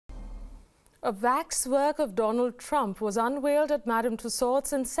A waxwork of Donald Trump was unveiled at Madame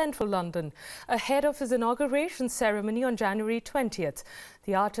Tussauds in central London ahead of his inauguration ceremony on January 20th.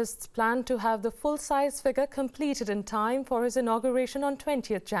 The artists plan to have the full-size figure completed in time for his inauguration on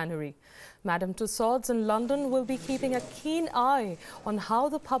 20th January. Madame Tussauds in London will be keeping a keen eye on how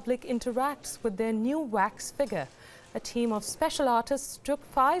the public interacts with their new wax figure. A team of special artists took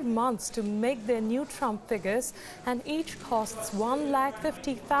 5 months to make their new Trump figures, and each costs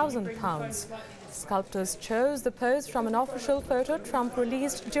 £1,50,000. Sculptors chose the pose from an official photo Trump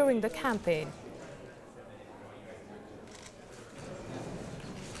released during the campaign.